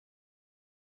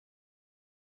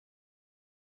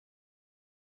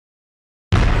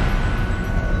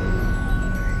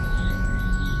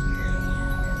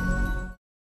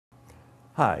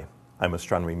Hi, I'm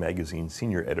Astronomy Magazine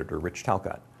Senior Editor Rich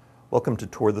Talcott. Welcome to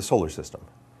Tour the Solar System.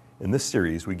 In this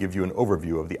series, we give you an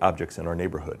overview of the objects in our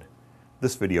neighborhood.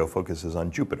 This video focuses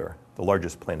on Jupiter, the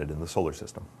largest planet in the solar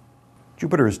system.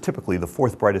 Jupiter is typically the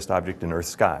fourth brightest object in Earth's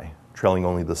sky, trailing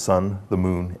only the Sun, the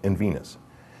Moon, and Venus.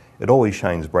 It always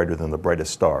shines brighter than the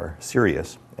brightest star,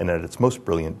 Sirius, and at its most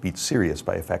brilliant beats Sirius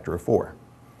by a factor of 4.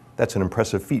 That's an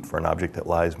impressive feat for an object that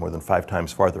lies more than 5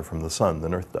 times farther from the Sun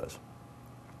than Earth does.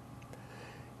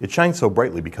 It shines so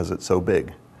brightly because it's so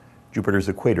big. Jupiter's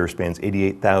equator spans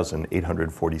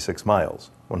 88,846 miles,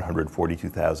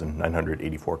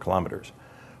 142,984 kilometers,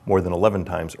 more than 11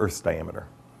 times Earth's diameter.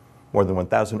 More than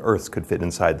 1,000 Earths could fit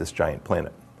inside this giant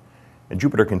planet. And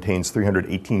Jupiter contains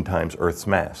 318 times Earth's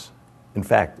mass. In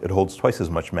fact, it holds twice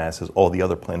as much mass as all the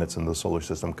other planets in the solar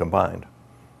system combined.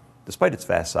 Despite its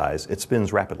vast size, it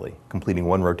spins rapidly, completing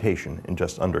one rotation in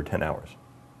just under 10 hours.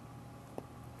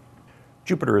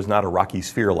 Jupiter is not a rocky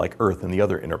sphere like Earth and the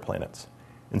other inner planets.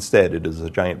 Instead, it is a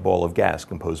giant ball of gas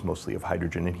composed mostly of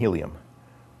hydrogen and helium.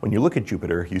 When you look at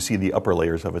Jupiter, you see the upper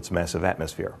layers of its massive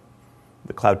atmosphere.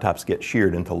 The cloud tops get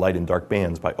sheared into light and dark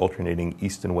bands by alternating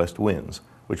east and west winds,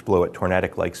 which blow at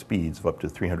tornadic-like speeds of up to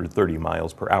 330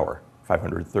 miles per hour,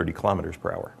 530 kilometers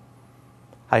per hour.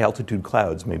 High-altitude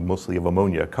clouds made mostly of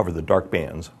ammonia cover the dark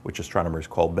bands, which astronomers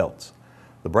call belts.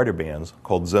 The brighter bands,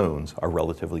 called zones, are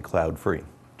relatively cloud-free.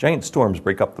 Giant storms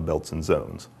break up the belts and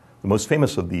zones. The most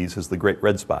famous of these is the Great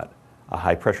Red Spot, a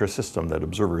high-pressure system that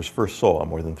observers first saw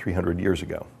more than 300 years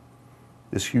ago.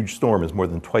 This huge storm is more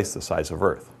than twice the size of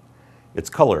Earth. Its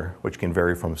color, which can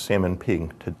vary from salmon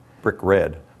pink to brick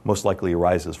red, most likely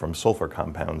arises from sulfur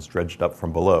compounds dredged up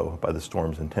from below by the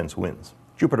storm's intense winds.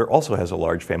 Jupiter also has a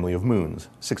large family of moons,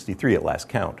 63 at last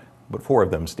count, but 4 of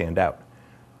them stand out.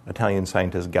 Italian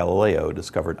scientist Galileo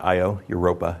discovered Io,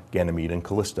 Europa, Ganymede, and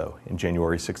Callisto in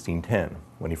January 1610,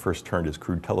 when he first turned his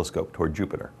crude telescope toward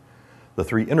Jupiter. The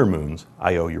 3 inner moons,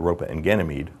 Io, Europa, and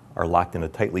Ganymede, are locked in a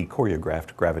tightly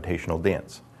choreographed gravitational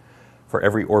dance. For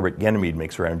every orbit Ganymede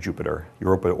makes around Jupiter,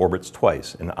 Europa orbits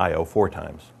twice and Io 4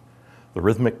 times. The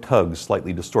rhythmic tugs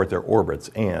slightly distort their orbits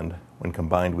and, when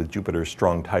combined with Jupiter's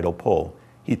strong tidal pull,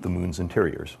 heat the moon's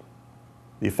interiors.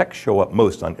 The effects show up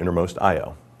most on innermost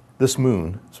Io. This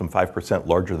moon, some 5%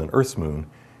 larger than Earth's moon,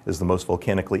 is the most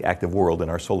volcanically active world in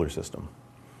our solar system.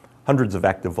 Hundreds of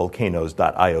active volcanoes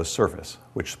dot Io's surface,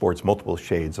 which sports multiple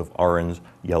shades of orange,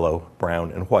 yellow,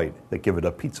 brown, and white that give it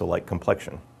a pizza-like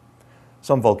complexion.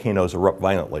 Some volcanoes erupt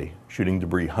violently, shooting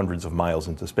debris hundreds of miles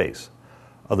into space.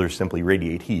 Others simply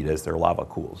radiate heat as their lava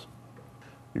cools.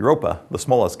 Europa, the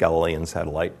smallest Galilean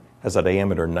satellite, has a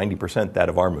diameter 90% that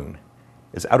of our moon.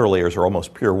 Its outer layers are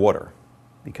almost pure water.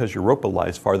 Because Europa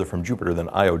lies farther from Jupiter than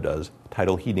Io does,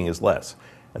 tidal heating is less,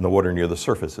 and the water near the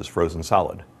surface is frozen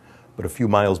solid. But a few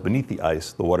miles beneath the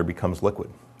ice, the water becomes liquid.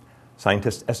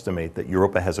 Scientists estimate that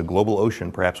Europa has a global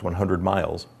ocean perhaps 100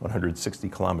 miles, 160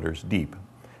 kilometers deep,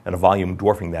 and a volume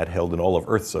dwarfing that held in all of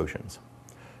Earth's oceans.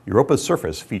 Europa's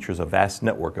surface features a vast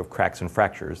network of cracks and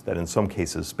fractures that in some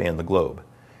cases span the globe.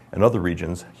 In other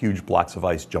regions, huge blocks of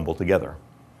ice jumble together.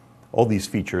 All these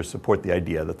features support the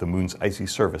idea that the moon's icy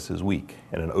surface is weak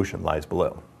and an ocean lies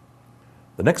below.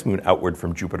 The next moon outward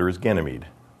from Jupiter is Ganymede.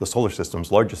 The solar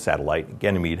system's largest satellite,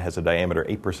 Ganymede has a diameter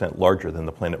 8% larger than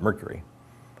the planet Mercury.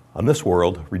 On this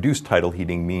world, reduced tidal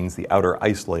heating means the outer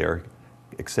ice layer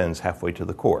extends halfway to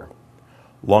the core.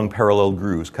 Long parallel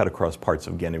grooves cut across parts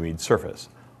of Ganymede's surface,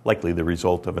 likely the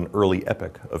result of an early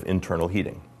epoch of internal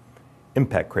heating.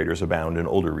 Impact craters abound in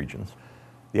older regions.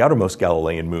 The outermost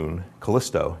Galilean moon,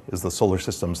 Callisto, is the solar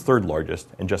system's 3rd largest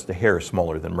and just a hair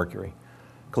smaller than Mercury.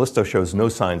 Callisto shows no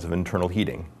signs of internal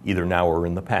heating, either now or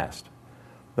in the past.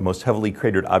 The most heavily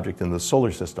cratered object in the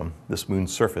solar system, this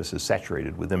moon's surface is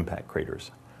saturated with impact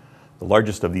craters. The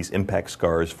largest of these impact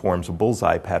scars forms a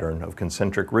bullseye pattern of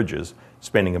concentric ridges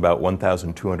spanning about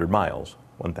 1,200 miles,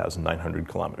 1,900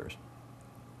 kilometers.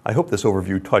 I hope this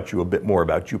overview taught you a bit more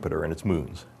about Jupiter and its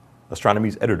moons.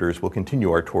 Astronomy's editors will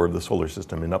continue our tour of the solar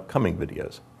system in upcoming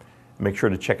videos. Make sure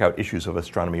to check out issues of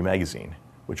Astronomy Magazine,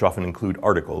 which often include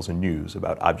articles and news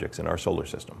about objects in our solar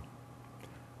system.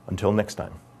 Until next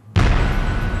time.